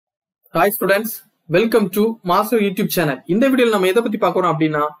Hi students, welcome to MAAZTER YouTube channel. இந்த வீடியோல நம்ம எதை பத்தி பார்க்கறோம்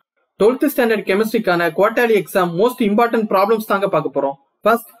அப்படினா 12th standard chemistryக்கான quarterly exam most important problems தாங்க பார்க்க போறோம்.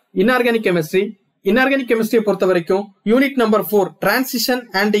 First, inorganic chemistry. Inorganic chemistry பொறுத்த வரைக்கும் unit number 4 transition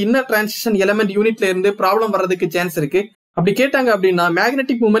and inner transition element யூனிட்ல இருந்து ப்ராப்ளம் வரதுக்கு சான்ஸ் இருக்கு. அப்படி கேட்டாங்க அப்படினா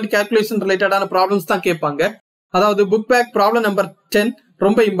magnetic moment calculation ரிலேட்டடான ப்ராப்ளம்ஸ் தான் கேட்பாங்க. அதாவது book back problem number 10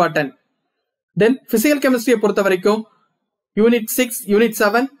 ரொம்ப இம்பார்ட்டன்ட். Then physical chemistry பொறுத்த வரைக்கும் யூனிட் 6, யூனிட்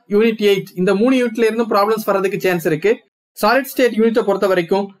 7, யூனிட் 8 இந்த மூணு யூனிட்ல இருந்து ப்ராப்ளம்ஸ் வரதுக்கு சான்ஸ் இருக்கு. சாலிட் ஸ்டேட் யூனிட்டை பொறுத்த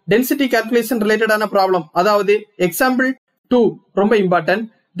வரைக்கும் டென்சிட்டி கால்குலேஷன் ரிலேட்டடான ப்ராப்ளம் அதாவது எக்ஸாம்பிள் 2 ரொம்ப இம்பார்ட்டன்ட்.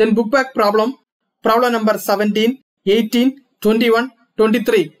 தென் புக் பேக் ப்ராப்ளம் நம்பர் 17, 18, 21,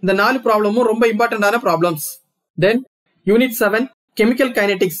 23 இந்த நாலு ப்ராப்ளமும் ரொம்ப இம்பார்ட்டன்டான ப்ராப்ளம்ஸ். தென் யூனிட் 7 கெமிக்கல்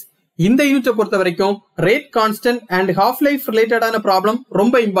கைனடிக்ஸ் இந்த யூனிட்டை பொறுத்த வரைக்கும் rate constant and half life ரிலேட்டடான ப்ராப்ளம்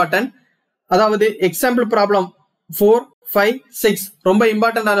ரொம்ப இம்பார்ட்டன்ட். அதாவது எக்ஸாம்பிள் ப்ராப்ளம் 4, 5, 6 ரொம்ப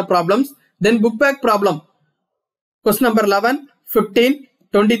இம்பார்ட்டன்டான ப்ராப்ளம்ஸ். தென் book back problem question number 11, 15,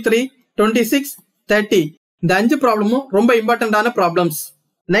 23, 26, 30 இந்த 5 ப்ராப்ளமும் ரொம்ப இம்பார்ட்டன்டான problems.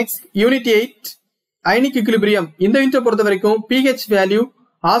 Next unit 8 ionic equilibrium இந்த யூனிட்டை பொறுத்த வரைக்கும் pH வேல்யூ,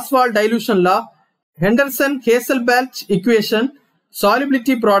 ஆஸ்வால்ட் டைலூஷன் லா, ஹெண்டர்சன் ஹேசல்பேல்ச் ஈக்குவேஷன்,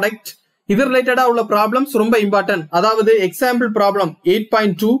 சாலிபிலிட்டி ப்ராடக்ட் இது ரிலேட்டடா உள்ள ப்ராப்ளம்ஸ் ரொம்ப இம்பார்ட்டன்ட். அதாவது எக்ஸாம்பிள் ப்ராப்ளம்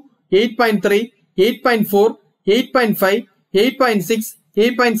 8.2, 8.3, 8.4, 8.5, 8.6,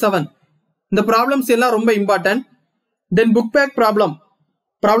 8.7 இந்த ப்ராப்ளம்ஸ் எல்லாம் ரொம்ப இம்பார்ட்டன்ட். தென் புக் பேக் ப்ராப்ளம்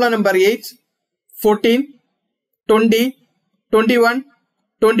நம்பர் 8, 14, 20, 21,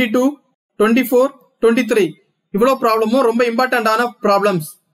 22, 24, 23 இவ்வளவு ப்ராப்ளமும் ரொம்ப இம்பார்ட்டன்டான ப்ராப்ளம்ஸ்.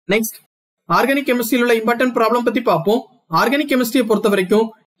 நெக்ஸ்ட் ஆர்கானிக் கெமிஸ்ட்ரியில் உள்ள இம்பார்ட்டன்ட் ப்ராப்ளம் பத்தி பார்ப்போம். ஆர்கானிக் கெமிஸ்ட்ரியை பொறுத்த வரைக்கும்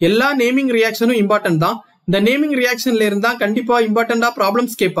எல்லா நேமிங் ரியாக்ஷனும் இம்பார்ட்டன்ட் தான். இந்த நேமிங் ரியாக்ஷன்ல இருந்தா கண்டிப்பா இம்பார்ட்டன்டா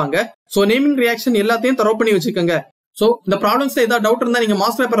ப்ராப்ளம்ஸ் கேட்பாங்க. சோ நேமிங் ரியாக்ஷன் எல்லாத்தையும் தரவு பண்ணி வச்சுக்கோங்க. சோ இந்த ப்ராப்ளம்ஸ்ல ஏதாவது டவுட் இருந்தா நீங்க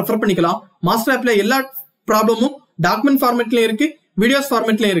மாஸ்டர் ஆப் ரெஃபர் பண்ணிக்கலாம். மாஸ்டர் ஆப்ல எல்லா ப்ராப்ளமும் டாக்குமெண்ட் ஃபார்மேட்லயும் இருக்கு, வீடியோஸ்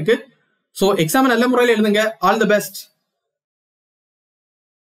ஃபார்மேட்லயும் இருக்கு. சோ எக்ஸாம் நல்ல முறையில் எழுதுங்க. All the best.